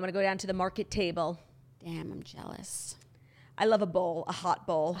going to go. I'm going to go down to the market table. Damn, I'm jealous. I love a bowl, a hot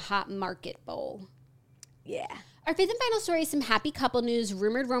bowl. A hot market bowl. Yeah. Our fifth and final story is some happy couple news,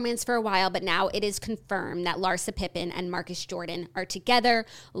 rumored romance for a while, but now it is confirmed that Larsa Pippen and Marcus Jordan are together.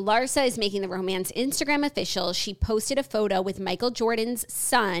 Larsa is making the romance Instagram official. She posted a photo with Michael Jordan's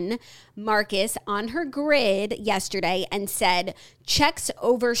son, Marcus, on her grid yesterday and said, checks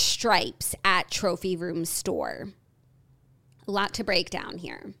over stripes at Trophy Room store. A lot to break down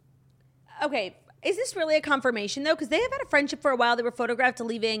here. Okay. Is this really a confirmation, though? Because they have had a friendship for a while. They were photographed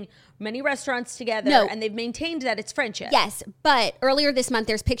leaving many restaurants together, and they've maintained that it's friendship. Yes, but earlier this month,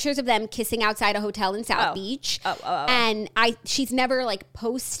 there's pictures of them kissing outside a hotel in South Beach. And she's never, like,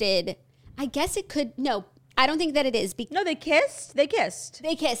 posted. I guess it could. No, I don't think that it is. No, they kissed. They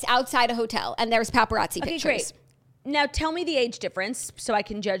kissed outside a hotel, and there's paparazzi pictures. Great. Now, tell me the age difference so I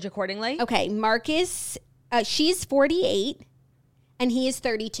can judge accordingly. Okay, Marcus, she's 48, and he is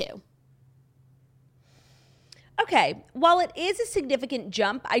 32. Okay, while it is a significant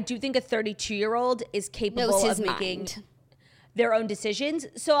jump, I do think a 32-year-old is capable of making their own decisions.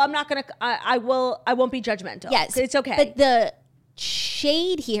 So I'm not gonna. I won't be judgmental. Yes, it's okay. But the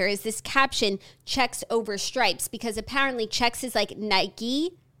shade here is this caption: "Checks over stripes," because apparently checks is like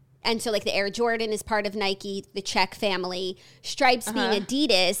Nike, and so like the Air Jordan is part of Nike, the Check family. Stripes being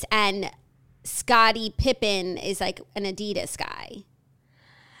Adidas, and Scottie Pippen is like an Adidas guy.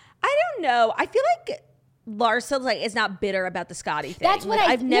 I don't know. I feel like Larsa is not bitter about the Scottie thing. That's what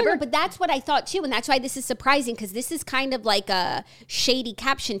I've never. No, but that's what I thought too, and that's why this is surprising because this is kind of like a shady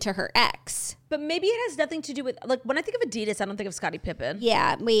caption to her ex. But maybe it has nothing to do with when I think of Adidas, I don't think of Scottie Pippen.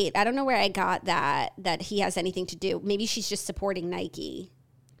 Yeah, wait, I don't know where I got that he has anything to do. Maybe she's just supporting Nike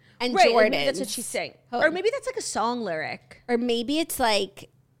and Jordan. Maybe that's what she's saying, or maybe that's like a song lyric, or maybe it's like.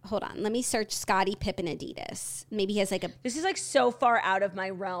 Hold on, let me search Scottie Pippen Adidas. Maybe he has like a... This is so far out of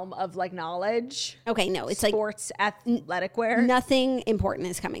my realm of knowledge. Okay, no, it's sports athletic wear. Nothing important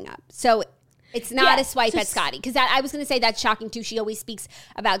is coming up. So it's not a swipe at Scottie. Because I was going to say that's shocking too. She always speaks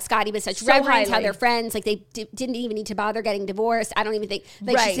about Scottie with such reverence, how they're friends. Like they didn't even need to bother getting divorced. I don't even think...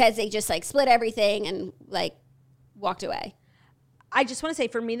 She says they just split everything and walked away. I just want to say,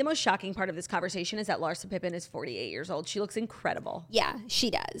 for me, the most shocking part of this conversation is that Larsa Pippen is 48 years old. She looks incredible. Yeah,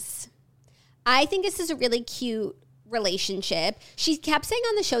 she does. I think this is a really cute relationship. She kept saying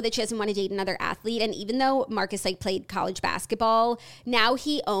on the show that she doesn't want to date another athlete. And even though Marcus played college basketball, now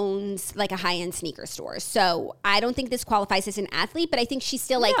he owns a high-end sneaker store. So I don't think this qualifies as an athlete, but I think she's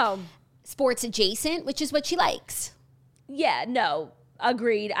still sports adjacent, which is what she likes. Yeah, no,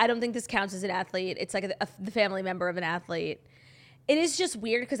 agreed. I don't think this counts as an athlete. It's the family member of an athlete. It is just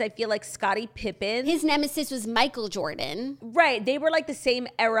weird because I feel like Scottie Pippen... His nemesis was Michael Jordan. Right. They were the same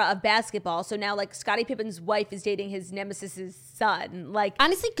era of basketball. So now Scottie Pippen's wife is dating his nemesis's son.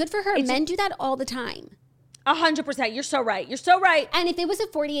 Honestly, good for her. Men do that all the time. 100%. You're so right. You're so right. And if it was a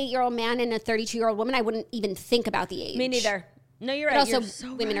 48-year-old man and a 32-year-old woman, I wouldn't even think about the age. Me neither. No, you're right. But also,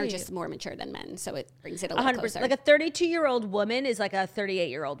 so women are just more mature than men, so it brings it a little 100%. Closer. A 32-year-old woman is a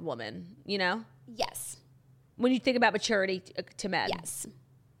 38-year-old woman, you know? Yes. When you think about maturity to men. Yes.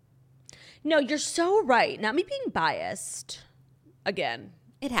 No, you're so right. Not me being biased. Again.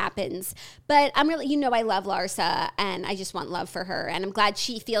 It happens. But I'm really, I love Larsa and I just want love for her. And I'm glad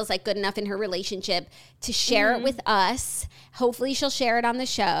she feels like good enough in her relationship to share it with us. Hopefully she'll share it on the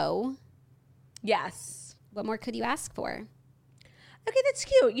show. Yes. What more could you ask for? Okay, that's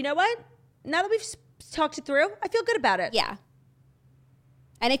cute. You know what? Now that we've talked it through, I feel good about it. Yeah.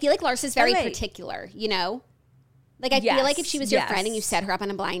 And I feel like Larsa's very particular, Like, I feel like if she was your friend and you set her up on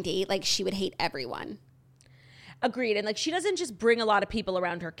a blind date, like, she would hate everyone. Agreed. And, like, she doesn't just bring a lot of people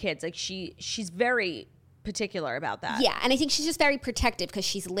around her kids. Like, she's very particular about that. Yeah, and I think she's just very protective because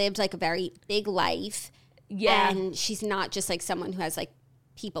she's lived, like, a very big life. Yeah. And she's not just, like, someone who has, like,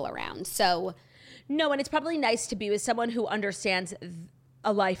 people around. So. No, and it's probably nice to be with someone who understands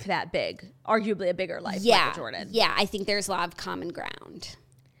a life that big, arguably a bigger life, like Jordan. Yeah, I think there's a lot of common ground.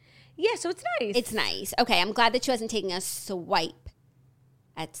 Yeah, so it's nice. It's nice. Okay, I'm glad that she wasn't taking a swipe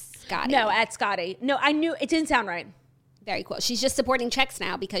at Scotty. No, at Scotty. No, I knew it didn't sound right. Very cool. She's just supporting Checks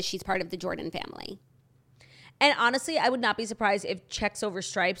now because she's part of the Jordan family. And honestly, I would not be surprised if Checks Over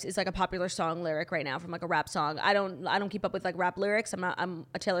Stripes is like a popular song lyric right now from like a rap song. I don't keep up with like rap lyrics. I'm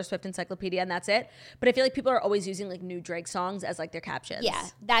a Taylor Swift encyclopedia and that's it. But I feel like people are always using like new Drake songs as like their captions. Yeah,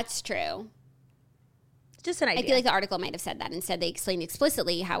 that's true. Just an idea. I feel like the article might have said that. Instead, they explained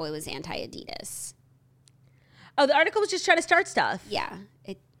explicitly how it was anti-Adidas. Oh, the article was just trying to start stuff. Yeah,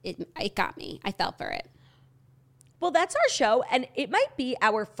 it got me. I fell for it. Well, that's our show, and it might be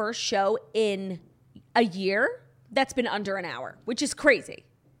our first show in a year that's been under an hour, which is crazy.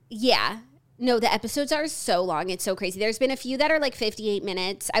 Yeah. No, the episodes are so long. It's so crazy. There's been a few that are like 58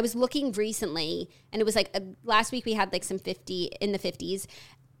 minutes. I was looking recently, and it was like last week we had like some 50 in the 50s.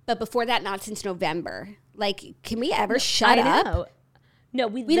 But before that, not since November. Like, can we ever shut up? No,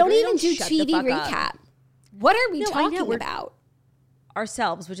 we don't even do TV recap. What are we talking about?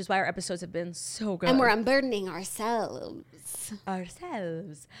 Ourselves, which is why our episodes have been so good. And we're unburdening ourselves. So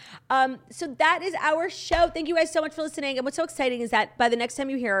that is our show. Thank you guys so much for listening. And what's so exciting is that by the next time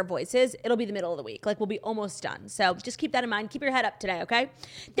you hear our voices, it'll be the middle of the week. Like, we'll be almost done. So just keep that in mind. Keep your head up today, okay?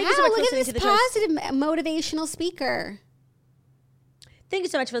 Thank you so much for listening to the positive, motivational speaker. Thank you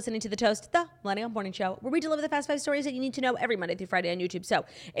so much for listening to The Toast, the Millennial Morning Show, where we deliver the fast 5 stories that you need to know every Monday through Friday on YouTube. So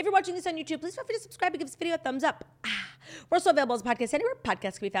if you're watching this on YouTube, please feel free to subscribe and give this video a thumbs up. We're also available as a podcast anywhere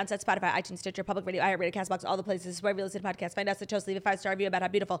podcasts can be found. So that's Spotify, iTunes, Stitcher, Public Radio, iHeartRadio, CastBox, all the places where you listen to podcasts. Find us The Toast, leave a 5-star review about how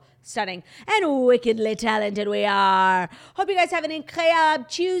beautiful, stunning, and wickedly talented we are. Hope you guys have an incredible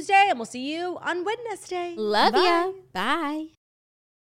Tuesday, and we'll see you on Wednesday. Love ya. Bye.